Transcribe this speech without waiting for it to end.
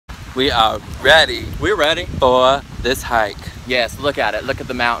We are ready. We're ready for this hike. Yes, look at it. Look at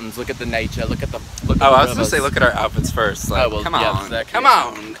the mountains. Look at the nature. Look at the. I was gonna say look at our outfits first. Like, come on, yeah, exactly. come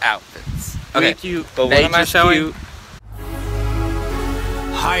on, outfits. Okay, cute. But what am I showing?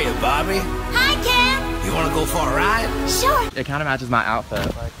 Hiya, Bobby. Hi, Cam. You want to go for a ride? Sure. It kind of matches my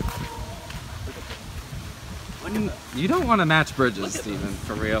outfit. You don't want to match bridges, Steven,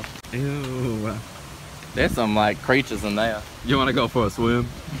 for real. Ew. There's some like creatures in there. You want to go for a swim?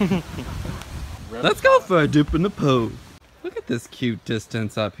 Let's go for a dip in the pool. Look at this cute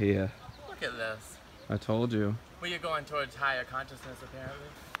distance up here. Look at this. I told you. We are going towards higher consciousness, apparently.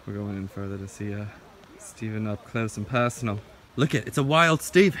 We're going in further to see Steven up close and personal. Look it's a wild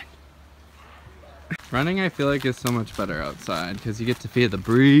Steven. Running, I feel like, is so much better outside because you get to feel the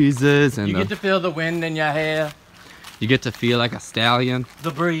breezes and you get to feel the wind in your hair. You get to feel like a stallion.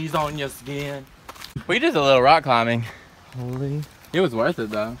 The breeze on your skin. We did a little rock climbing. Holy. It was worth it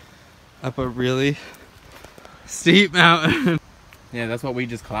though. Up a really steep mountain. Yeah, that's what we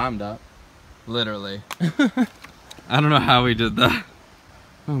just climbed up. Literally. I don't know how we did that.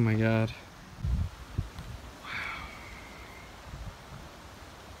 Oh my god.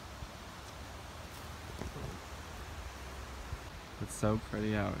 It's so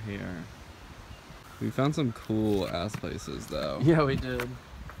pretty out here. We found some cool ass places though. Yeah, we did.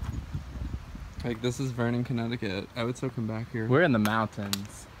 Like this is Vernon, Connecticut. I would still come back here. We're in the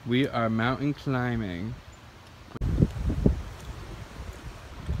mountains. We are mountain climbing.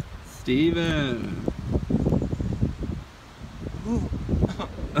 Steven!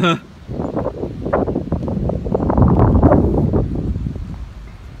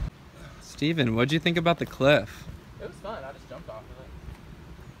 Steven, what'd you think about the cliff? It was fun. I just jumped off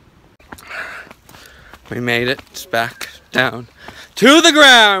of it. We made it back down to the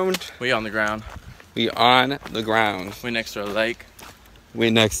ground. We on the ground. We on the ground. We next to a lake. We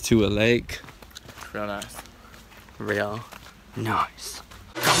next to a lake. Real nice. Real nice.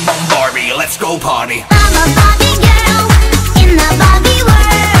 Come on, Barbie, let's go party. I'm a Barbie girl.